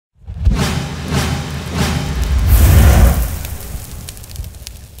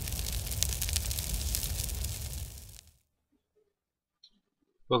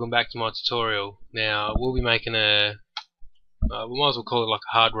Welcome back to my tutorial. Now we'll be making we might as well call it like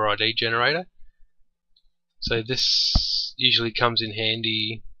a hardware ID generator. So this usually comes in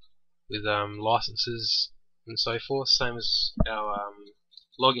handy with licenses and so forth, same as our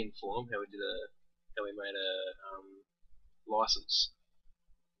login form, how we made a license.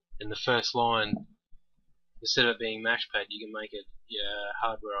 In the first line, instead of it being mashpad, you can make it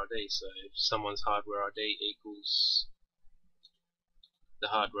hardware ID. So if someone's hardware ID equals the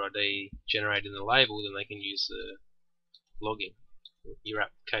hardware ID generated in the label, then they can use the login, your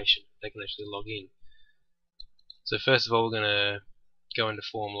application. They can actually log in. So first of all, we're going to go into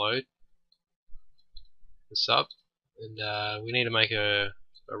form load, the sub, and we need to make a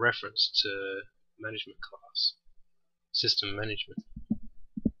reference to management class, system management.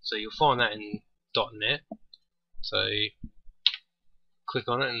 So you'll find that in .NET. So click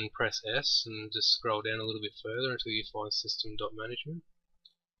on it and press S and just scroll down a little bit further until you find system.management.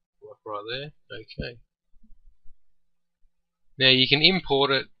 Right there. Okay. Now you can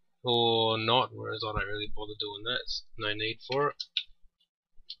import it or not, whereas I don't really bother doing that. There's no need for it.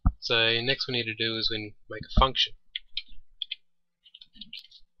 So next we need to do is we make a function.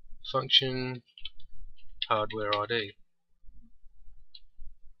 Function hardware ID.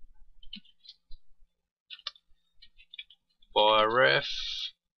 By ref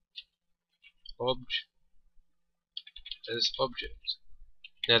obj as object.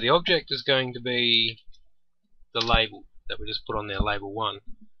 Now the object is going to be the label that we just put on there, label 1.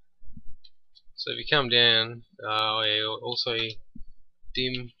 So if you come down, also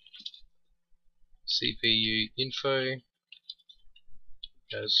dim CPU info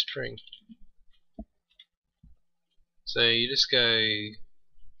as string. So you just go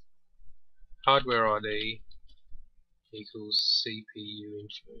hardware ID equals CPU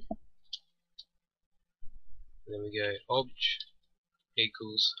info. And then we go obj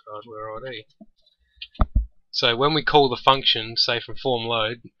equals hardware ID. So when we call the function, say from form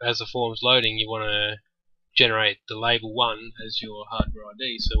load, as the form's loading, you want to generate the label 1 as your hardware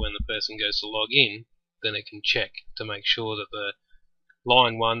ID, so when the person goes to log in, then it can check to make sure that the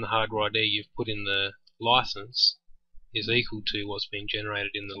line 1, the hardware ID you've put in the license, is equal to what's been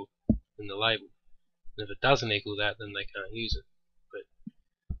generated in the label. And if it doesn't equal that, then they can't use it. But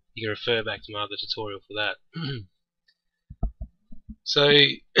you can refer back to my other tutorial for that. So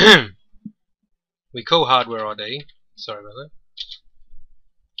we call hardware ID, sorry about that,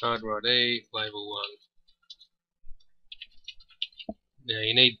 hardware ID label 1. Now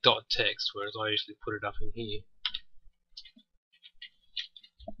you need .text, whereas I usually put it up in here.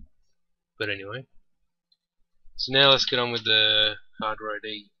 But anyway, so now let's get on with the hardware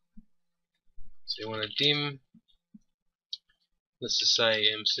ID. So you want to dim, let's just say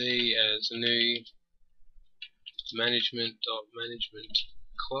MC as a new management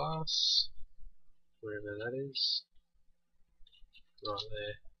class, wherever that is, right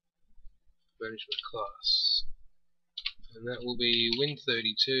there, management class, and that will be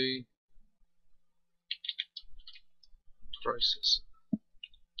Win32 processor.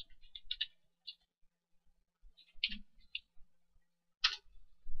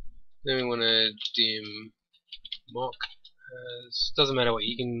 Then we want to dim mock as, doesn't matter what,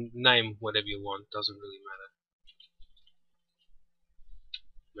 you can name whatever you want, doesn't really matter.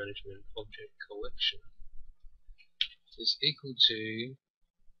 Management object collection is equal to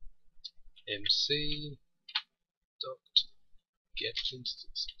MC dot get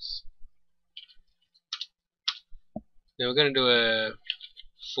instances. Now we're going to do a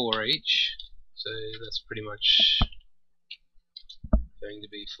for each, so that's pretty much going to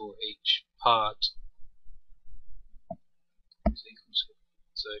be for each part is equal to.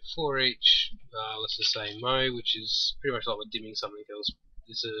 So for each, let's just say mo, which is pretty much like we're dimming something else.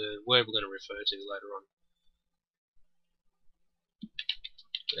 This is a word we're going to refer to later on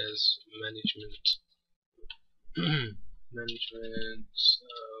as management. Management.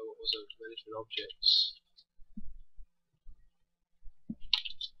 What was it? Management objects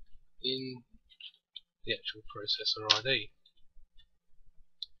in the actual processor ID.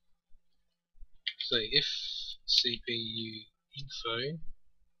 So if CPU info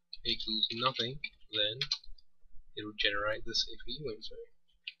equals nothing, then it will generate the CPU info.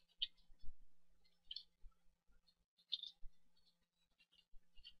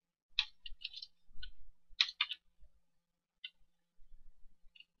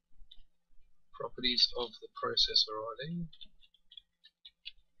 Properties of the processor ID.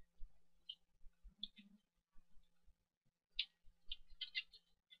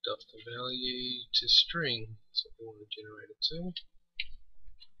 Dot the value to string, that's what we want to generate it to.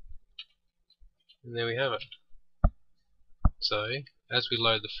 And there we have it. So as we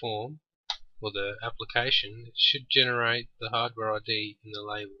load the form or the application, it should generate the hardware ID in the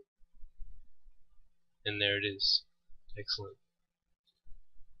label. And there it is. Excellent.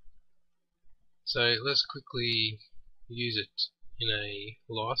 So let's quickly use it in a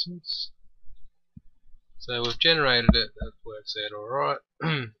license. So we've generated it, that works out alright.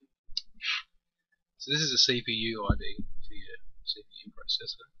 So this is a CPU ID for your CPU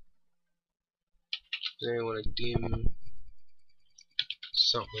processor. Now we want to dim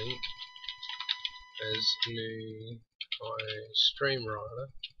something as new stream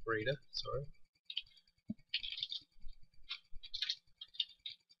reader, sorry.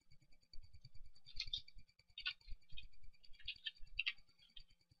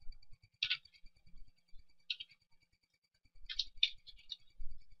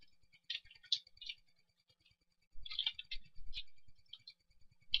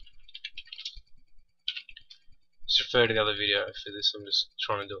 Just refer to the other video for this. I'm just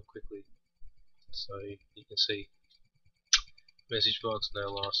trying to do it quickly so you can see. Message box, no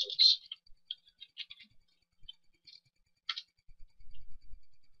license.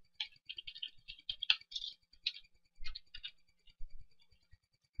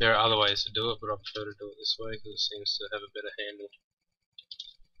 There are other ways to do it, but I prefer to do it this way because it seems to have a better handle.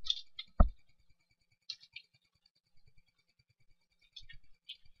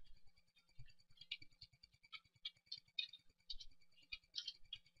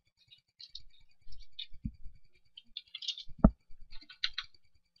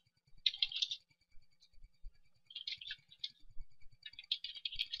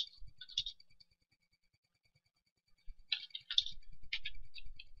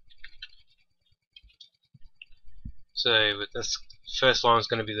 So with this first line is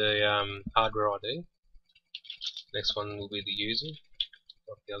going to be the hardware ID. Next one will be the user,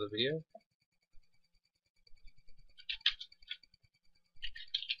 like the other video.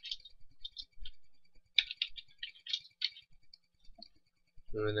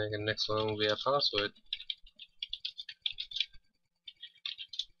 And then the next one will be our password.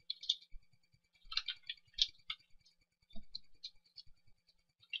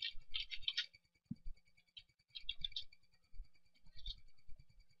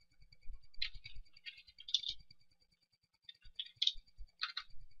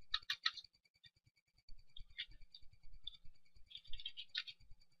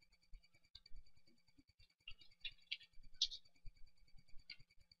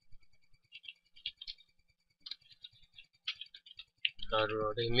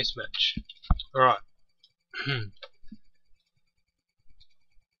 Hardware ID mismatch. Alright.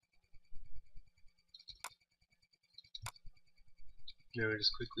 Now we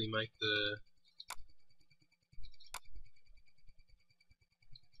just quickly make the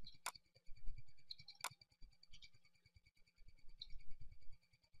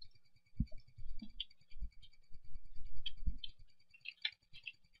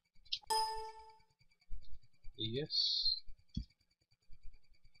yes.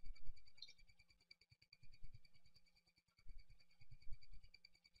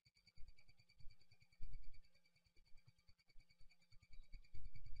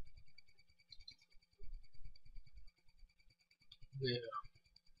 Yeah,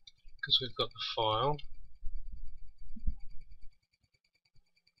 because we've got the file.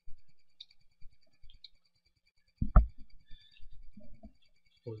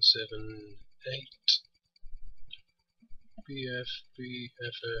 One 7 8 BF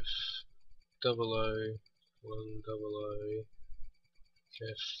BFF 00 100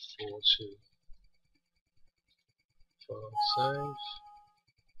 F42. File save.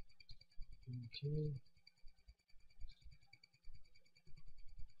 Okay.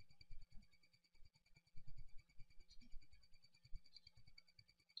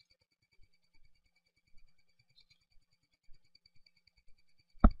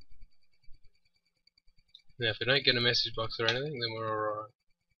 Now if we don't get a message box or anything, then we're alright.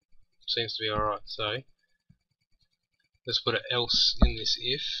 Seems to be alright, so let's put an else in this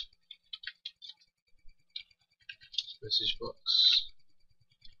if. Message box.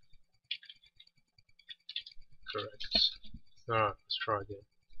 Correct. Alright, let's try again.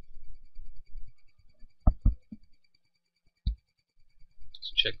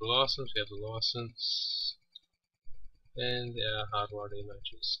 Let's check the license, we have the license. And our hardware ID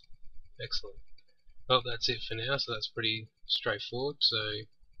matches. Excellent. Well, that's it for now, so that's pretty straightforward. So, if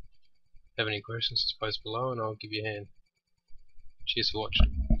you have any questions, just post below and I'll give you a hand. Cheers for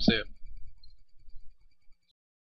watching. See ya.